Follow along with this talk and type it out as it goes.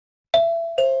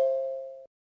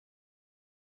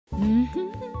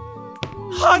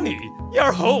Honey,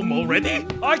 you're home already?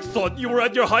 I thought you were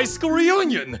at your high school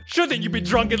reunion. Shouldn't you be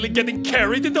drunkenly getting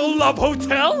carried into a love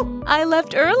hotel? I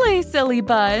left early, silly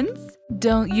buns.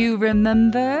 Don't you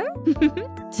remember?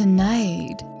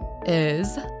 Tonight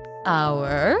is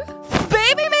our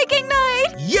baby-making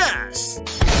night! Yes!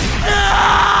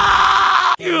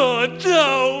 Ah! Oh,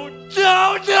 no!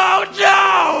 No, no,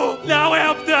 no! Now I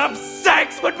have to have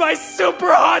sex with my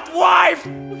super hot wife!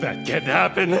 That can't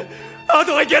happen. How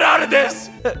do I get out of this?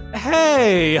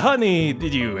 Hey, honey,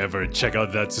 did you ever check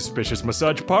out that suspicious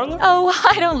massage parlor? Oh,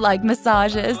 I don't like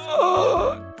massages.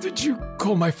 Did you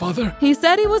call my father? He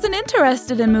said he wasn't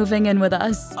interested in moving in with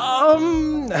us.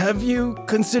 Have you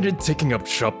considered taking up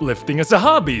shoplifting as a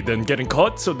hobby, then getting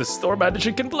caught so the store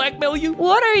manager can blackmail you?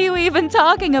 What are you even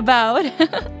talking about?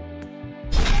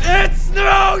 It's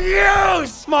no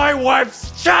use! My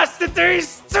wife's chastity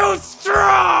is too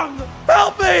strong!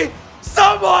 Help me!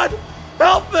 Someone!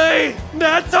 Help me!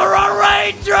 That's our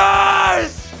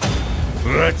Rangers!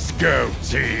 Let's go,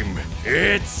 team.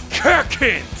 It's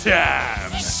cooking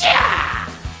time!